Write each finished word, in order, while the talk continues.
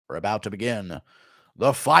We're about to begin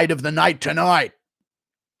the fight of the night tonight.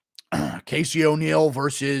 Casey O'Neill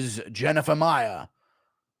versus Jennifer Maia.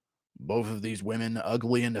 Both of these women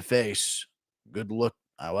ugly in the face. Good look.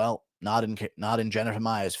 Well, not in Jennifer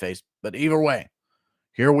Maia's face, but either way,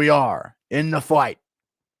 here we are in the fight.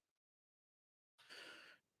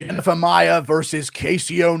 Jennifer Maia versus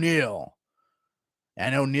Casey O'Neill.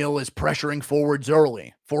 And O'Neill is pressuring forwards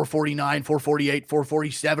early. 449, 448,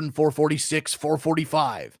 447, 446,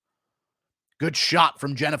 445. Good shot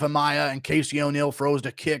from Jennifer Maia, and Casey O'Neill throws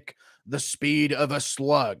the kick the speed of a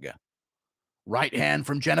slug. Right hand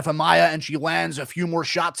from Jennifer Maia, and she lands a few more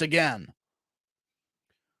shots again.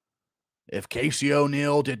 If Casey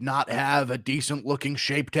O'Neill did not have a decent-looking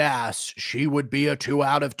shaped ass, she would be a 2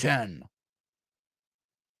 out of 10.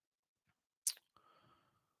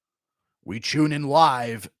 We tune in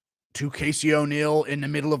live to Casey O'Neill in the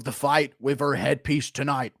middle of the fight with her headpiece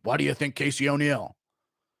tonight. What do you think, Casey O'Neill?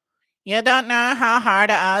 You don't know how hard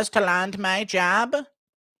it is to land my jab?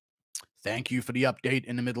 Thank you for the update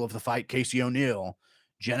in the middle of the fight, Casey O'Neill.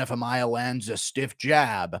 Jennifer Maia lands a stiff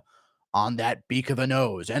jab on that beak of a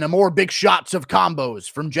nose. And more big shots of combos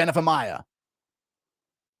from Jennifer Maia.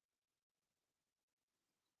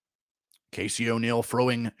 Casey O'Neill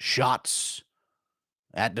throwing shots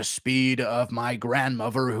at the speed of my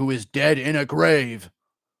grandmother, who is dead in a grave.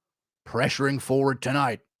 Pressuring forward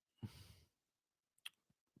tonight.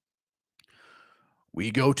 We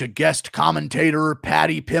go to guest commentator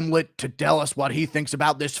Paddy Pimblett to tell us what he thinks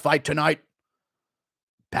about this fight tonight.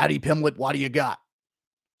 Paddy Pimblett, what do you got?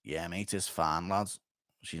 Yeah, mate, it's fine, lads.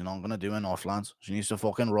 She's not going to do enough, lads. She needs to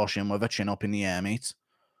fucking rush in with her chin up in the air, mate.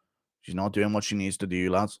 She's not doing what she needs to do,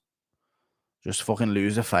 lads. Just fucking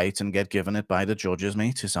lose a fight and get given it by the judges,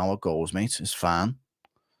 mate. It's how it goes, mate. It's fine.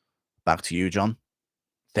 Back to you, John.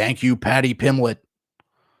 Thank you, Paddy Pimblett.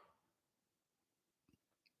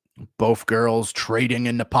 Both girls trading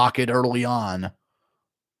in the pocket early on.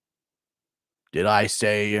 Did I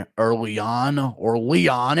say early on or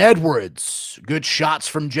Leon Edwards? Good shots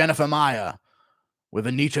from Jennifer Maia with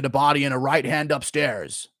a knee to the body and a right hand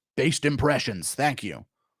upstairs. Based impressions. Thank you.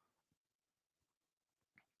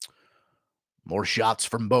 More shots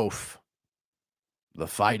from both. The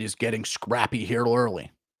fight is getting scrappy here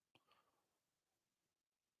early.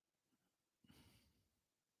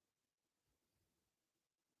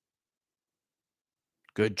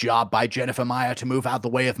 Good job by Jennifer Maia to move out the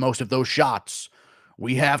way of most of those shots.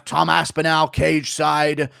 We have Tom Aspinall cage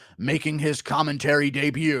side making his commentary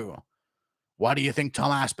debut. What do you think,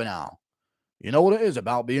 Tom Aspinall? You know what it is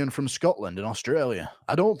about being from Scotland and Australia?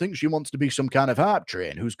 I don't think she wants to be some kind of hype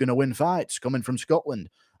train who's going to win fights coming from Scotland.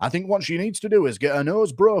 I think what she needs to do is get her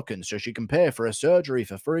nose broken so she can pay for a surgery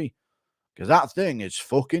for free. Because that thing is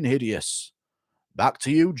fucking hideous. Back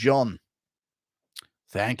to you, John.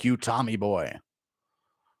 Thank you, Tommy boy.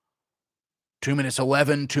 2 minutes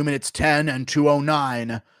 11, 2 minutes 10, and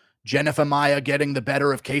 2:09. Jennifer Maia getting the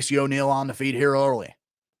better of Casey O'Neill on the feet here early.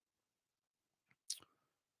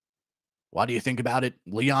 What do you think about it,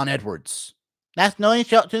 Leon Edwards? That's 9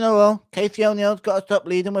 shots in a row. Casey O'Neill's got to stop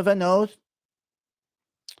leading with her nose.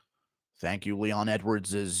 Thank you, Leon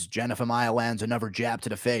Edwards, as Jennifer Maia lands another jab to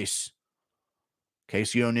the face.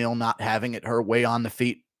 Casey O'Neill not having it her way on the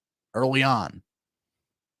feet early on.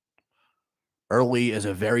 Early is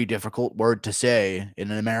a very difficult word to say in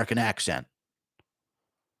an American accent.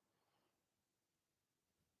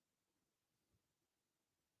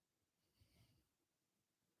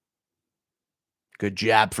 Good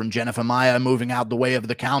jab from Jennifer Maia, moving out the way of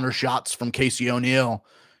the counter shots from Casey O'Neill.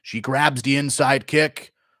 She grabs the inside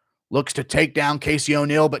kick, looks to take down Casey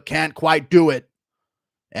O'Neill, but can't quite do it.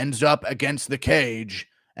 Ends up against the cage,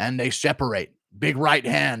 and they separate. Big right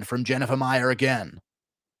hand from Jennifer Maia again.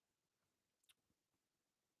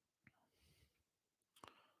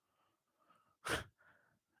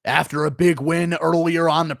 After a big win earlier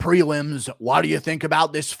on the prelims, what do you think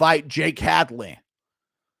about this fight, Jake Hadley?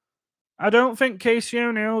 I don't think Casey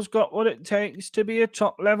O'Neill's got what it takes to be a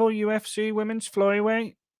top-level UFC women's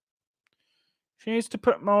flyweight. She needs to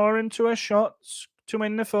put more into her shots to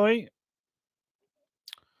win the fight.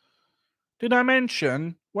 Did I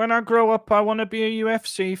mention, when I grow up, I want to be a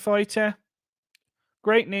UFC fighter?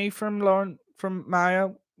 Great knee from Maia,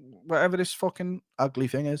 whatever this fucking ugly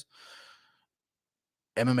thing is.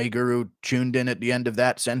 MMA Guru tuned in at the end of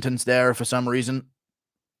that sentence there for some reason.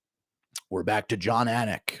 We're back to John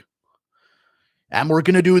Anik. And we're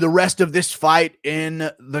going to do the rest of this fight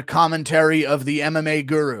in the commentary of the MMA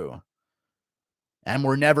Guru. And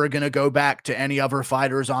we're never going to go back to any other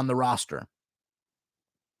fighters on the roster.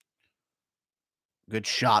 Good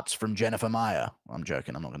shots from Jennifer Maia. I'm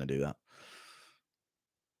joking. I'm not going to do that.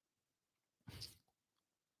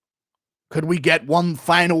 Could we get one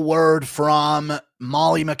final word from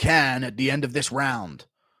Molly McCann at the end of this round?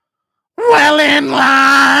 Well in,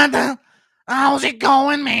 lad. How's it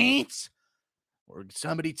going, mates? Or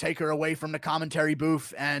somebody take her away from the commentary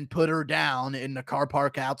booth and put her down in the car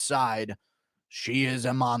park outside. She is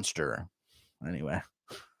a monster. Anyway.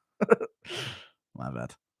 My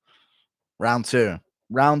bad. Round 2.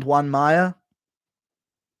 Round 1, Maya.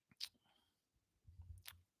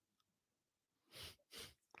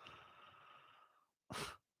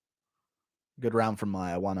 Good round from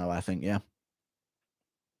Maya. 1-0, I think, yeah.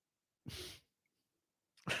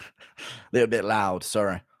 They're a bit loud,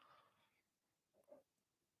 sorry.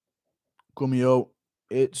 Come here.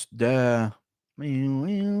 It's there. It's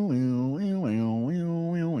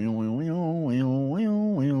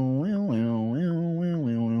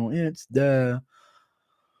there.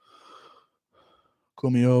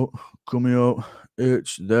 Come here. Come here.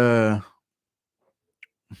 It's there.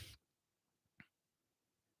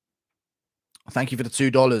 Thank you for the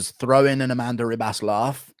 $2. Throw in an Amanda Ribas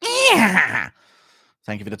laugh. Yeah.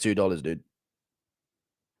 Thank you for the $2, dude.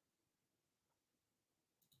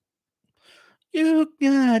 You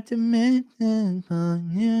got to make it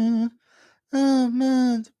on you.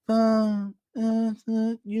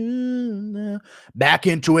 Back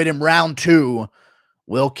into it in round 2.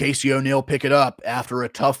 Will Casey O'Neill pick it up after a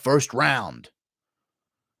tough first round?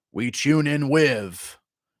 We tune in with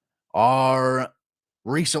our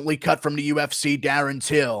recently cut from the UFC, Darren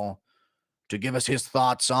Till, to give us his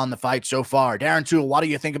thoughts on the fight so far. Darren Till, what do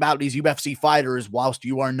you think about these UFC fighters whilst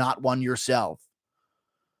you are not one yourself?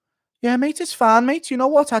 Yeah, mate, it's fine, mate. You know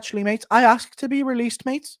what, actually, mate? I asked to be released,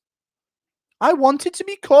 mate. I wanted to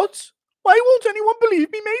be cut. Why won't anyone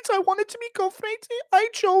believe me, mate? I wanted to be cut, mate. I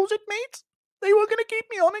chose it, mate. They were going to keep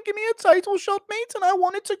me on and give me a title shot, mate, and I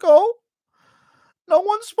wanted to go. No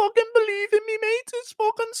one's fucking believing me, mate. It's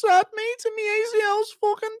fucking sad, mate, and me ACL's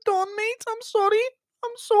fucking done, mate. I'm sorry.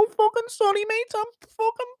 I'm so fucking sorry, mate. I'm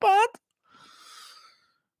fucking bad.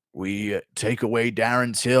 We take away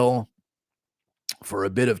Darren Till for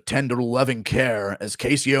a bit of tender, loving care as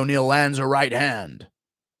Casey O'Neill lands a right hand.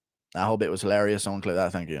 That whole bit was hilarious. Someone click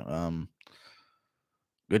that. Thank you.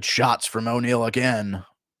 Good shots from O'Neill again,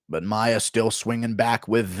 but Maya still swinging back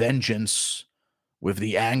with vengeance, with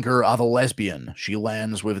the anger of a lesbian. She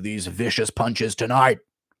lands with these vicious punches tonight.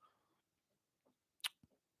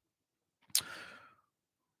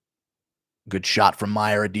 Good shot from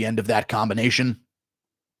Maya at the end of that combination.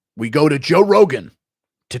 We go to Joe Rogan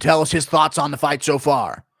to tell us his thoughts on the fight so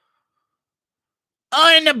far.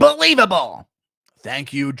 Unbelievable.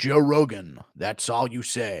 Thank you, Joe Rogan. That's all you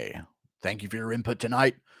say. Thank you for your input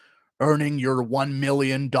tonight, earning your $1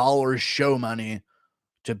 million show money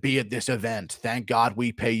to be at this event. Thank God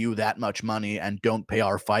we pay you that much money and don't pay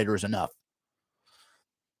our fighters enough.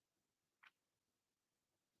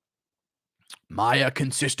 Maya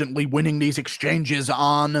consistently winning these exchanges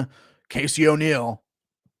on Casey O'Neill.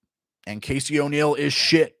 And Casey O'Neill is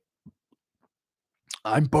shit.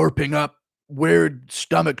 I'm burping up weird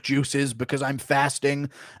stomach juices because I'm fasting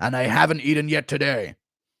and I haven't eaten yet today.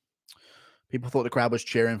 People thought the crowd was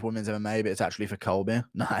cheering for women's MMA, but it's actually for Colby.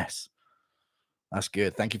 Nice. That's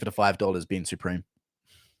good. Thank you for the $5, being supreme.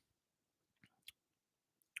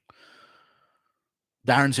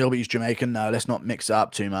 Darren Silby's Jamaican. No, let's not mix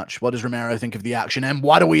up too much. What does Romero think of the action? And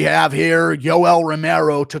what do we have here? Yoel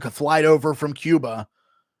Romero took a flight over from Cuba.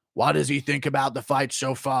 What does he think about the fight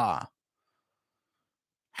so far?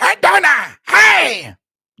 Hey, Donna! Hey!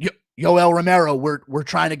 Yoel Romero, we're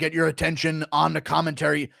trying to get your attention on the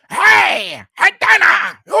commentary. Hey! Hey,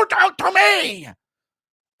 Donna! You talk to me!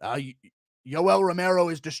 Yoel Romero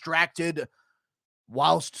is distracted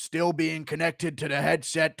whilst still being connected to the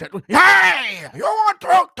headset. Hey! You want to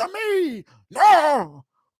talk to me? No!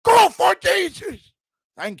 Go for Jesus!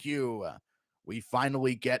 Thank you. We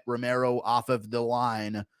finally get Romero off of the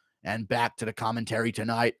line and back to the commentary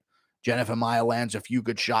tonight. Jennifer Maya lands a few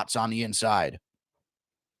good shots on the inside.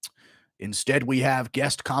 Instead, we have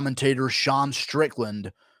guest commentator Sean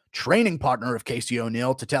Strickland, training partner of Casey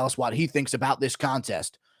O'Neill, to tell us what he thinks about this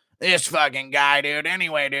contest. This fucking guy, dude.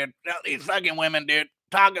 Anyway, dude. These fucking women, dude.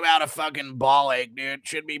 Talk about a fucking ball ache, dude.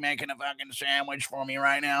 Should be making a fucking sandwich for me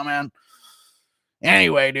right now, man.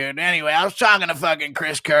 Anyway, dude. Anyway, I was talking to fucking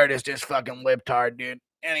Chris Curtis, this fucking libtard, dude.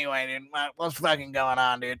 Anyway, dude. What's fucking going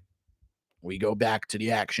on, dude? We go back to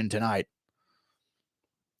the action tonight.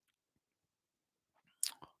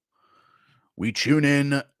 We tune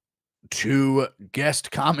in to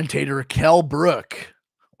guest commentator Kel Brook.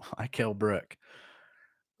 Hi, Kel Brook.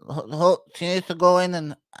 She needs to go in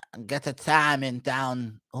and get a timing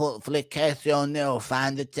down. Hopefully Casey O'Neill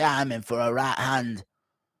find the timing for a right hand.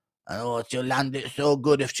 Oh, she'll land it so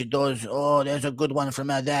good if she does. Oh, there's a good one from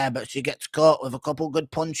her there, but she gets caught with a couple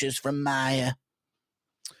good punches from Maya.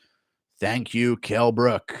 Thank you,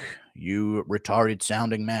 Kelbrook, you retarded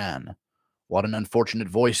sounding man. What an unfortunate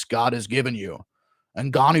voice God has given you.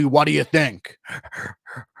 And Ngannou, what do you think?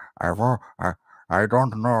 I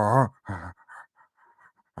don't know.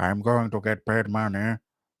 I'm going to get paid money.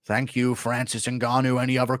 Thank you, Francis Ngannou.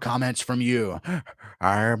 Any other comments from you?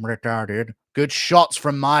 I am retarded. Good shots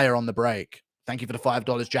from Meyer on the break. Thank you for the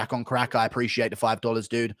 $5, Jack on Crack. I appreciate the $5,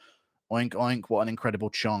 dude. Oink, oink. What an incredible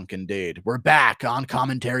chunk indeed. We're back on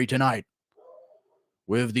commentary tonight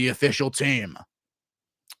with the official team.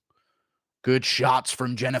 Good shots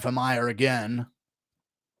from Jennifer Meyer again.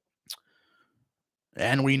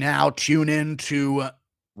 And we now tune in to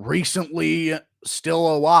recently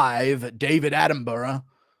still alive David Attenborough,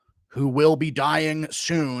 who will be dying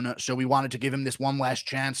soon. So we wanted to give him this one last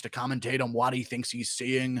chance to commentate on what he thinks he's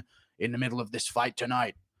seeing in the middle of this fight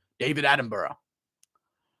tonight. David Attenborough.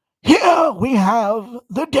 Here we have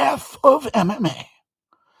the death of MMA,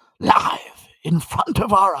 live in front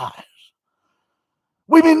of our eyes.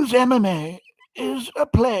 Women's MMA is a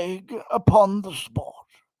plague upon the sport,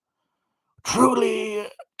 truly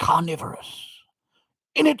carnivorous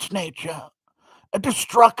in its nature, a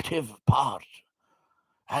destructive part,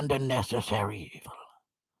 and a necessary evil.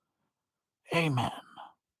 Amen.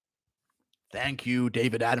 Thank you,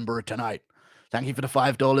 David Attenborough, tonight. Thank you for the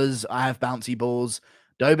 $5. I have bouncy balls.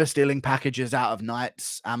 Dober stealing packages out of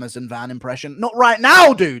Knight's Amazon van impression. Not right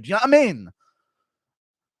now, dude. You know what I mean?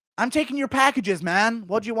 I'm taking your packages, man.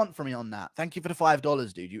 What do you want from me on that? Thank you for the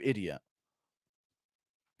 $5, dude. You idiot.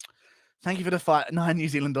 Thank you for the 9 New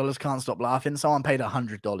Zealand dollars. Can't stop laughing. Someone paid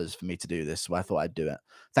 $100 for me to do this, so I thought I'd do it.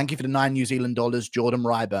 Thank you for the 9 New Zealand dollars, Jordan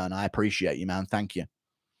Ryburn. I appreciate you, man. Thank you.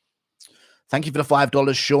 Thank you for the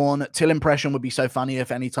 $5, Sean. Till impression would be so funny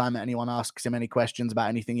if anytime anyone asks him any questions about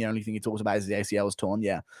anything, the only thing he talks about is the ACL is torn.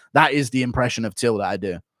 Yeah, that is the impression of Till that I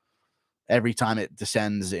do. Every time it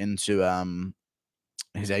descends into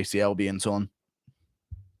his ACL being torn.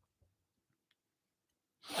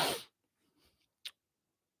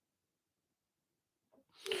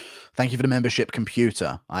 Thank you for the membership,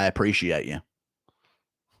 Computer. I appreciate you.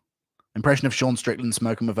 Impression of Sean Strickland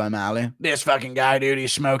smoking with O'Malley. This fucking guy, dude,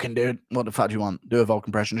 he's smoking, dude. What the fuck do you want? Do a Volk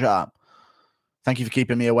impression. Shut up. Thank you for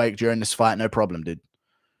keeping me awake during this fight. No problem, dude.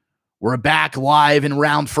 We're back live in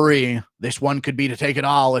round 3. This one could be to take it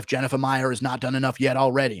all if Jennifer Meyer has not done enough yet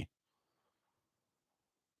already.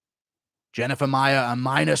 Jennifer Meyer, a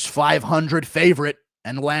minus 500 favorite,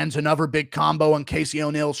 and lands another big combo on Casey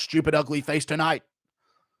O'Neill's stupid, ugly face tonight.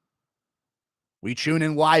 We tune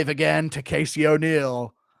in live again to Casey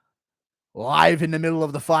O'Neill, live in the middle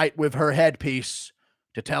of the fight with her headpiece,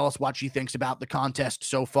 to tell us what she thinks about the contest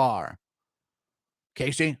so far.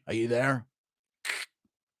 Casey, are you there?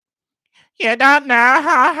 You don't know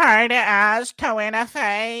how hard it is to win a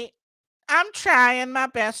fight. I'm trying my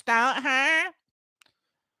best out here.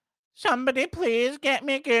 Somebody please get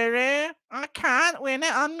me Guru. I can't win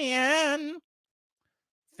it on my own.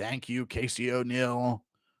 Thank you, Casey O'Neill.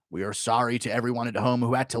 We are sorry to everyone at home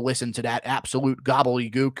who had to listen to that absolute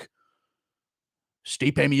gobbledygook.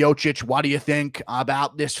 Stipe Miocic, what do you think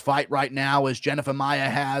about this fight right now as Jennifer Meyer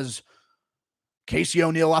has Casey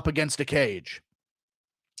O'Neill up against a cage?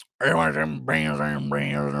 John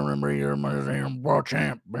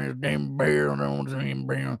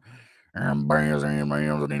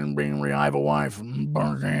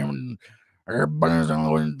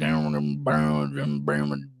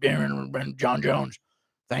Jones.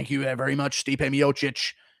 Thank you very much, Stipe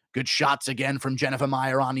Miocic. Good shots again from Jennifer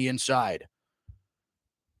Meyer on the inside.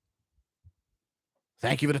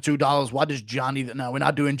 Thank you for the $2. What is Johnny? No, we're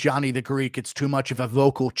not doing Johnny the Greek. It's too much of a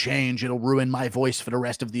vocal change. It'll ruin my voice for the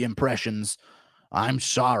rest of the impressions. I'm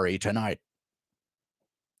sorry tonight.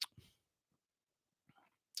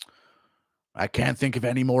 I can't think of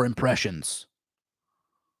any more impressions.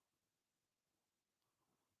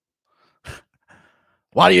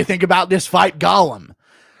 What do you think about this fight, Gollum?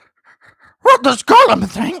 What does Gollum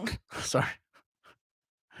think? Sorry.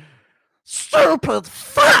 Stupid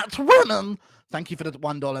fat women. Thank you for the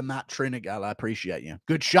 $1, Matt Trinigal. I appreciate you.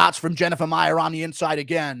 Good shots from Jennifer Meyer on the inside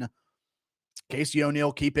again. Casey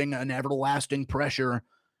O'Neill keeping an everlasting pressure.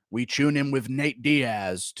 We tune in with Nate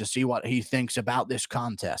Diaz to see what he thinks about this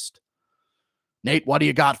contest. Nate, what do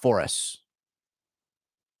you got for us?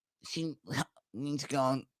 She needs to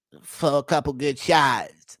go for a couple good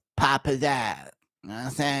shots. Pop her that. You know what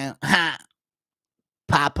I'm saying? Ha!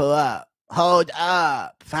 Pop her up. Hold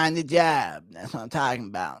up. Find the jab. That's what I'm talking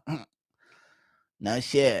about. No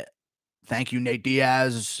shit. Thank you, Nate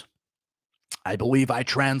Diaz. I believe I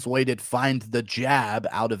translated find the jab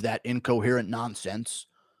out of that incoherent nonsense.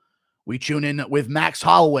 We tune in with Max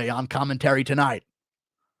Holloway on commentary tonight.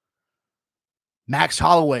 Max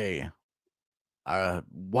Holloway,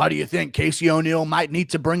 why do you think Casey O'Neill might need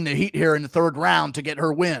to bring the heat here in the third round to get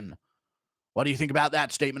her win? What do you think about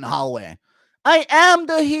that statement, Holloway? I am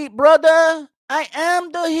the heat, brother. I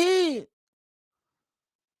am the heat.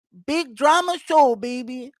 Big drama show,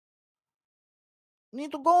 baby.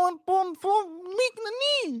 Need to go and boom, make the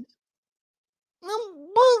knees.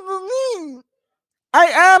 I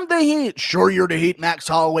am the heat. Sure, you're the heat, Max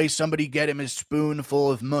Holloway. Somebody get him his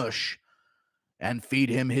spoonful of mush and feed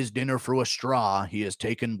him his dinner through a straw. He has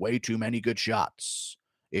taken way too many good shots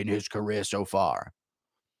in his career so far.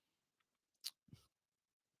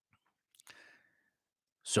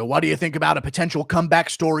 So what do you think about a potential comeback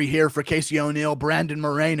story here for Casey O'Neill, Brandon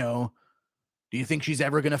Moreno? Do you think she's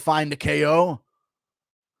ever going to find a KO?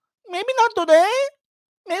 Maybe not today.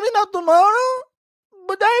 Maybe not tomorrow.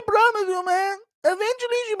 But I promise you, man,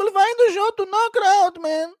 eventually she will find a shot to knock her out,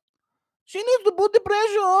 man. She needs to put the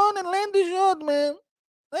pressure on and land the shot, man.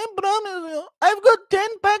 I promise you. I've got 10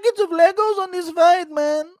 packets of Legos on this fight,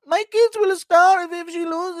 man. My kids will starve if she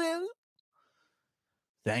loses.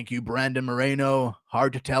 Thank you, Brandon Moreno.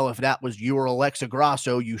 Hard to tell if that was you or Alexa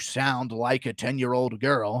Grasso. You sound like a 10-year-old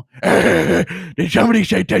girl. Did somebody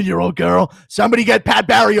say 10-year-old girl? Somebody get Pat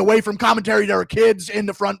Barry away from commentary. There are kids in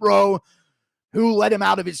the front row. Who let him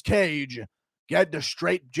out of his cage? Get the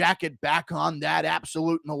straight jacket back on that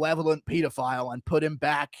absolute malevolent pedophile and put him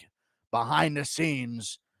back behind the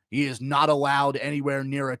scenes. He is not allowed anywhere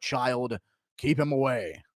near a child. Keep him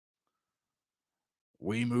away.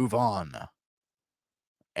 We move on.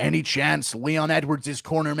 Any chance Leon Edwards'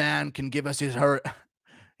 corner man can give us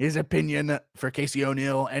his opinion for Casey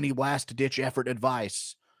O'Neill? Any last-ditch effort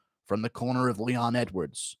advice from the corner of Leon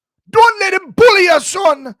Edwards? Don't let him bully you,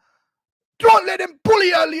 son! Don't let him bully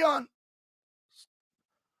you, Leon!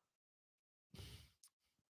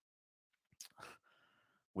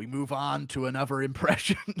 We move on to another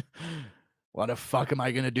impression. What the fuck am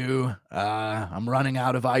I going to do? I'm running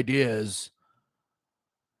out of ideas.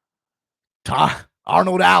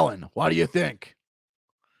 Arnold Allen, what do you think?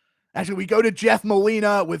 Actually, we go to Jeff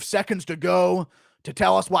Molina with seconds to go to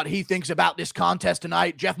tell us what he thinks about this contest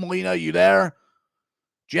tonight. Jeff Molina, you there?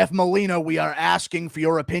 Jeff Molina, we are asking for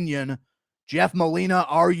your opinion. Jeff Molina,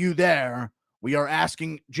 are you there? We are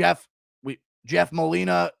asking Jeff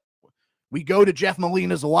Molina. We go to Jeff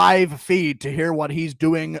Molina's live feed to hear what he's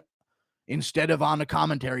doing instead of on the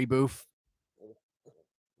commentary booth.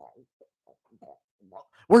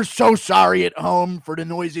 We're so sorry at home for the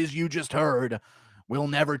noises you just heard. We'll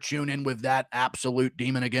never tune in with that absolute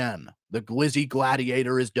demon again. The Glizzy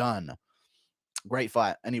Gladiator is done. Great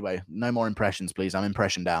fight. Anyway, no more impressions, please. I'm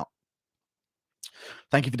impressioned out.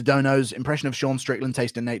 Thank you for the donos. Impression of Sean Strickland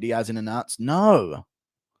tasting Nate Diaz in the nuts? No.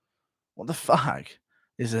 What the fuck?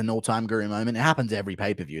 This is an all-time guru moment. It happens every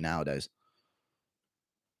pay-per-view nowadays.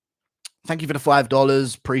 Thank you for the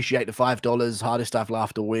 $5. Appreciate the $5. Hardest I've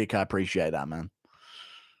laughed all week. I appreciate that, man.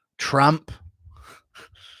 Trump.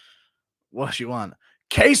 What you want?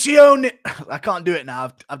 Casey O'Neill. I can't do it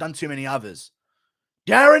now. I've done too many others.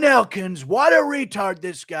 Darren Elkins. What a retard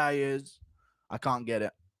this guy is. I can't get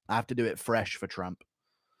it. I have to do it fresh for Trump.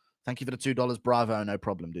 Thank you for the $2. Bravo. No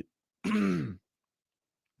problem, dude.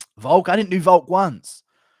 Volk. I didn't do Volk once.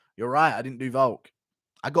 You're right. I didn't do Volk.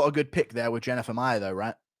 I got a good pick there with Jennifer Meyer, though,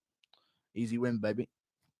 right? Easy win, baby.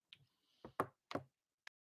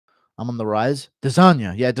 I'm on the rise.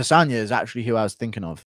 Desanya. Yeah, Desanya is actually who I was thinking of.